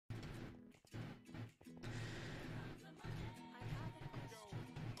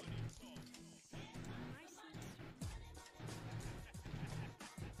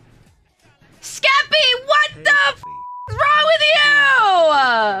with you?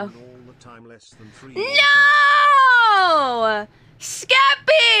 No!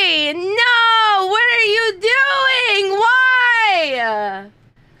 Skeppy! No! What are you doing? Why?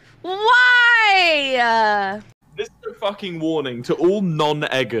 Why? This is a fucking warning to all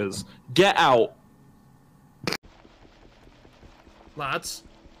non-eggers. Get out. Lads.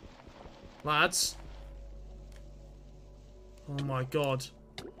 Lads. Oh my god.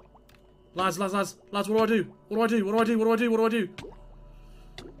 Lads, what do I do? What do I do? What do I do? What do I do? What do I do?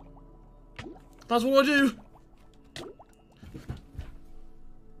 Lads, what do I do?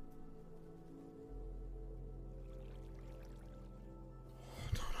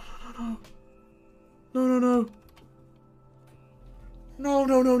 No.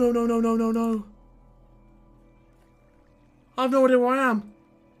 I have no idea where I am.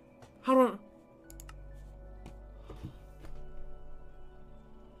 How do I...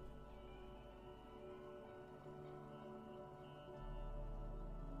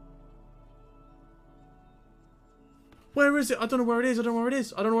 Where is it? I don't know where it is. I don't know where it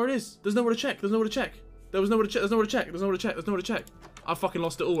is. I don't know where it is. There's nowhere to check. There's nowhere to check. There was nowhere to check. There's nowhere to check. There's nowhere to check. There's nowhere to check. I fucking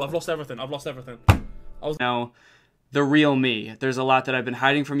lost it all. I've lost everything. I've lost everything. Know the real me. There's a lot that I've been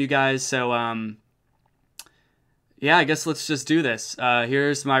hiding from you guys, so yeah, I guess let's just do this.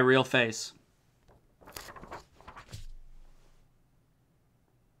 Here's my real face.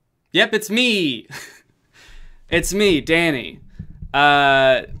 Yep, it's me. It's me, Danny.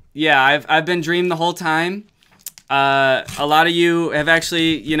 Yeah, I've been dreaming the whole time. A lot of you have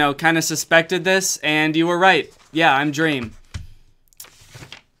actually, you know, kind of suspected this, and you were right. Yeah, I'm Dream.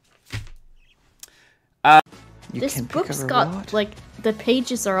 This book's got, like, the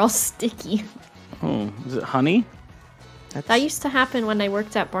pages are all sticky. Oh, is it honey? That used to happen when I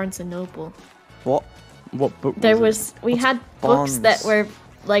worked at Barnes & Noble. What? What book We had books that were,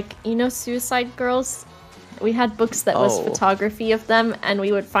 like, you know, Suicide Girls? We had books that was photography of them, and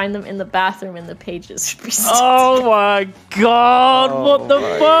we would find them in the bathroom, and the pages would be sticky. Oh my god, what the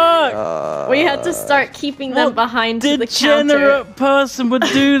fuck? We had to start keeping them behind the counter. Degenerate person would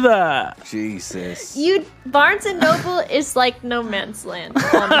do that. Jesus. Barnes & Noble is like no man's land,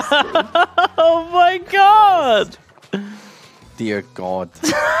 honestly. Oh my god. Dear God.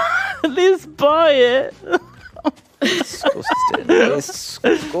 Let's buy it. Disgusting.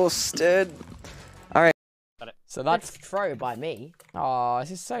 Disgusting. Alright. So that's throw by me. Oh,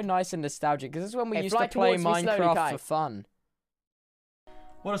 this is so nice and nostalgic because this is when we used to play Minecraft for fun.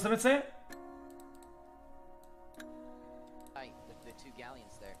 What does it say? The two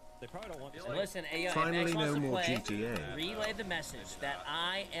galleons there. They probably don't want to. Listen, Finally, no more GTA. Relay the message that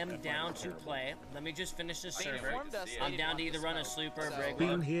I am down to play. Let me just finish this server. I'm down to either run a sloop or a brig.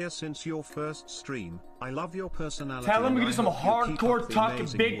 Been here since your first stream. I love your personality. Tell them we do some hardcore talk,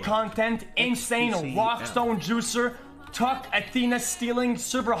 big content, insane rockstone juicer, talk Athena stealing,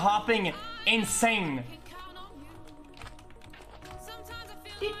 server hopping, insane.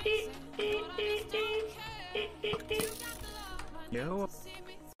 Yo.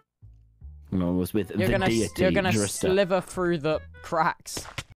 No, was with you're gonna sliver through the cracks.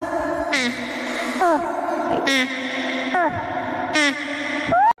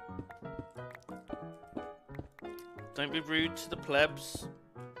 Don't be rude to the plebs.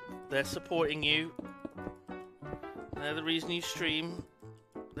 They're supporting you. They're the reason you stream.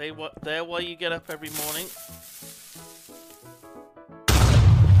 They're why you get up every morning.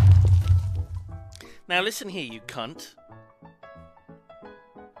 Now listen here, you cunt.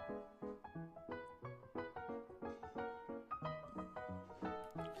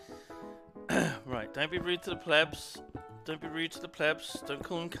 Right, don't be rude to the plebs. Don't be rude to the plebs. Don't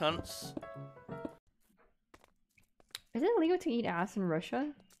call them cunts. Is it illegal to eat ass in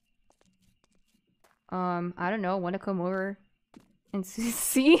Russia? I don't know. Want to come over and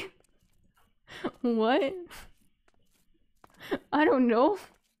see? What? I don't know.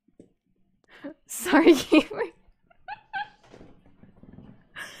 Sorry, gamer.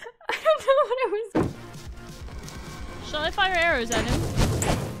 I don't know what I was. Shall I fire arrows at him?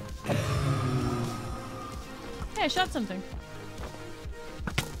 Hey, I shot something.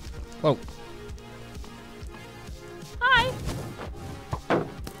 Whoa. Hi!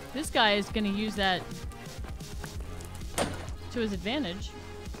 This guy is gonna use that to his advantage.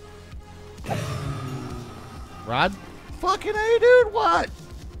 Rod? Fucking A, dude, what?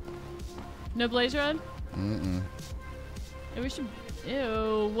 No blaze rod? Mm-mm. Hey, we should...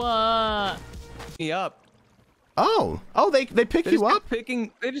 Ew, Me up. Oh, they pick you up? They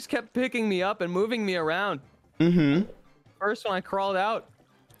just kept picking me up and moving me around. Mm-hmm. First when I crawled out.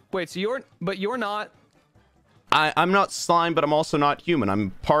 Wait, so you're not. I'm not slime, but I'm also not human. I'm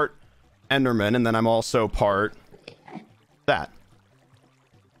part Enderman, and then I'm also part that.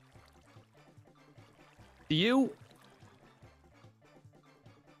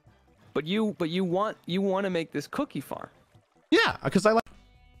 But you want to make this cookie farm. Yeah, because I like.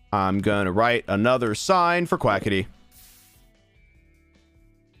 I'm gonna write another sign for Quackity.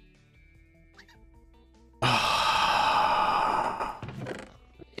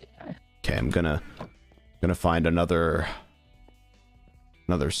 Okay, I'm gonna find another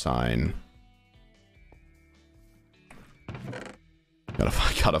sign.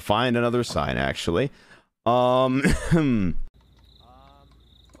 Gotta find another sign actually. Well, we could just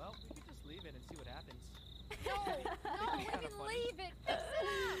leave it and see what happens. No, we can leave it. Fix it up.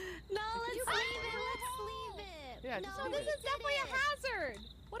 No, let's leave it. Let's leave it. Yeah, no, just leave this it. is definitely a hazard.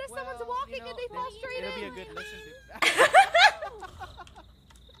 What if someone's walking and they fall straight in? It'll be a good listen to.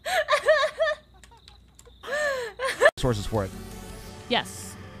 Sources for it.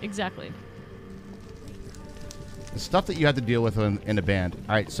 Yes, exactly. The stuff that you have to deal with in a band.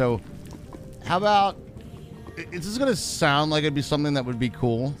 All right, so how about... This is going to sound like it'd be something that would be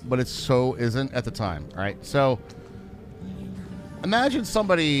cool, but it so isn't at the time. All right, so imagine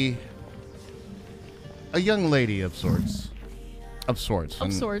somebody, a young lady of sorts. Of sorts.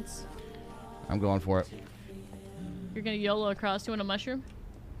 I'm going for it. You're gonna YOLO across. You want a mushroom?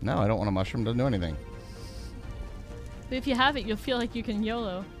 No, I don't want a mushroom. Doesn't do anything. But if you have it, you'll feel like you can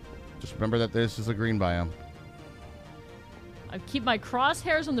YOLO. Just remember that this is a green biome. I keep my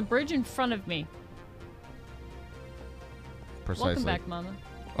crosshairs on the bridge in front of me. Precisely. Welcome back, Mama.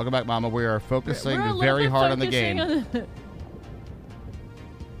 Welcome back, Mama. We are focusing We're very hard on the game.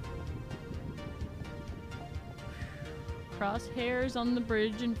 Crosshairs on the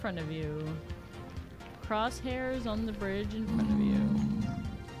bridge in front of you. Crosshairs on the bridge in front of you.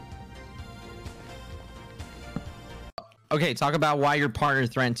 Okay, talk about why your partner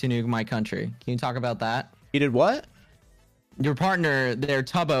threatened to nuke my country. Can you talk about that? He did what? Your partner, their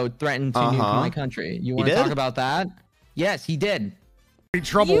Tubbo, threatened to nuke my country. You want to talk about that? Yes, he did.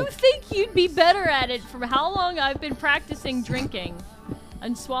 Trouble. You think you'd be better at it from how long I've been practicing drinking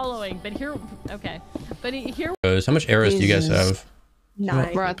and swallowing, but here, okay. But here. How much arrows do you guys have?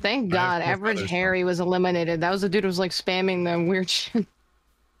 9. Bro, thank God. Average Harry was eliminated. That was the dude who was like spamming the weird shit.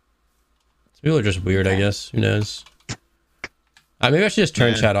 People are just weird, I guess. Who knows? Maybe I should just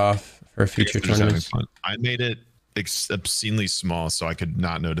turn chat off for future tournaments. I made it obscenely small so I could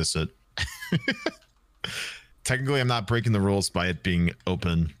not notice it. Technically, I'm not breaking the rules by it being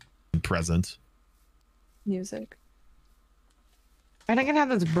open and present. Music. I think I have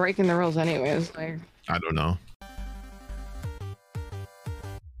this breaking the rules anyways. Like, I don't know.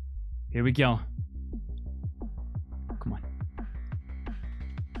 Here we go. Come on.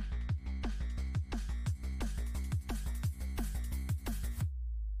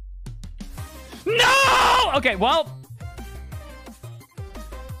 No! Okay, well.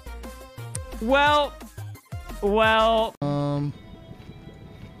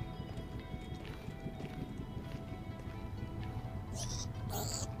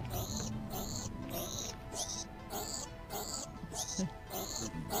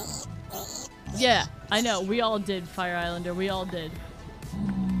 Yeah, I know. We all did, Fire Islander. We all did.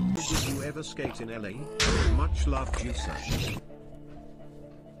 Did you ever skate in LA? Much love, Juicer.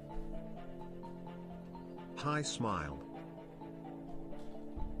 Hi, smile.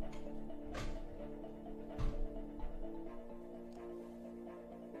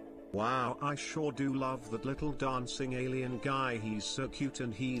 Wow, I sure do love that little dancing alien guy. He's so cute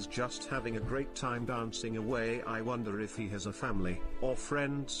and he's just having a great time dancing away. I wonder if he has a family, or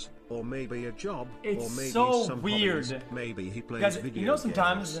friends, or maybe a job, It's or maybe so some weird. hobbies. Maybe he plays Guys, video you know,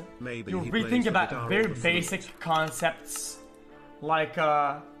 sometimes games. Maybe you he rethink plays the about guitar very or the flute. basic concepts like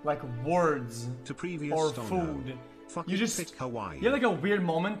words To previous or Stono. food. Fucking You just pick Hawaii. you have like a weird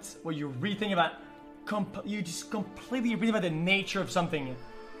moment where you rethink about you just completely rethink about the nature of something.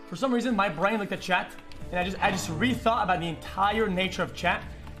 For some reason, my brain looked at chat, and I just rethought about the entire nature of chat,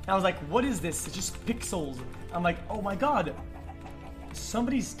 and I was like, what is this? It's just pixels. I'm like, oh my god,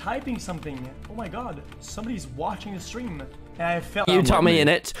 somebody's typing something. Oh my god, somebody's watching the stream. And I felt you, Tommy, in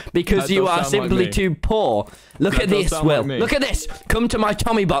it because you are simply too poor. Look at this, Will. Look at this. Come to my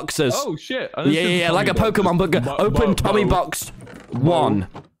Tommy boxes. Oh shit! Yeah, like a Pokemon book. Open Tommy box 1.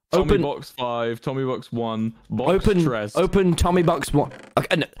 Tommy box 5, Tommy box 1, box Tress. Open Tommy box 1.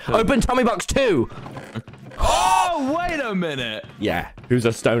 Okay, no, open Tommy box 2. Oh, wait a minute. Yeah, who's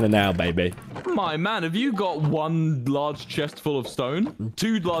a stoner now, baby? My man, have you got 1 large chest full of stone?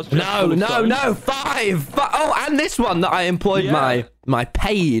 2 large chests full of stone? No, 5. Oh, and this one that I employed my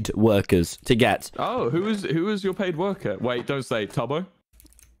paid workers to get. Oh, who is your paid worker? Wait, don't say Tubbo.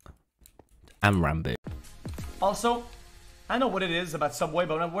 And Rambo. Also, I know what it is about Subway,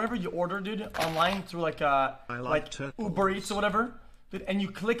 but whenever you order, dude, online through like Uber Eats or whatever, dude, and you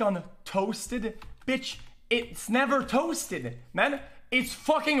click on toasted, bitch, it's never toasted, man. It's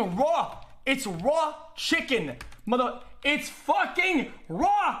fucking raw. It's raw chicken, it's fucking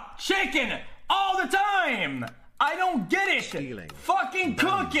raw chicken all the time. I don't get it. Stealing. Fucking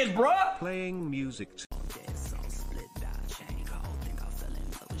cook it, bruh. Playing music.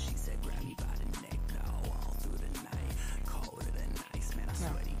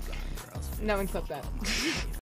 No one clipped that.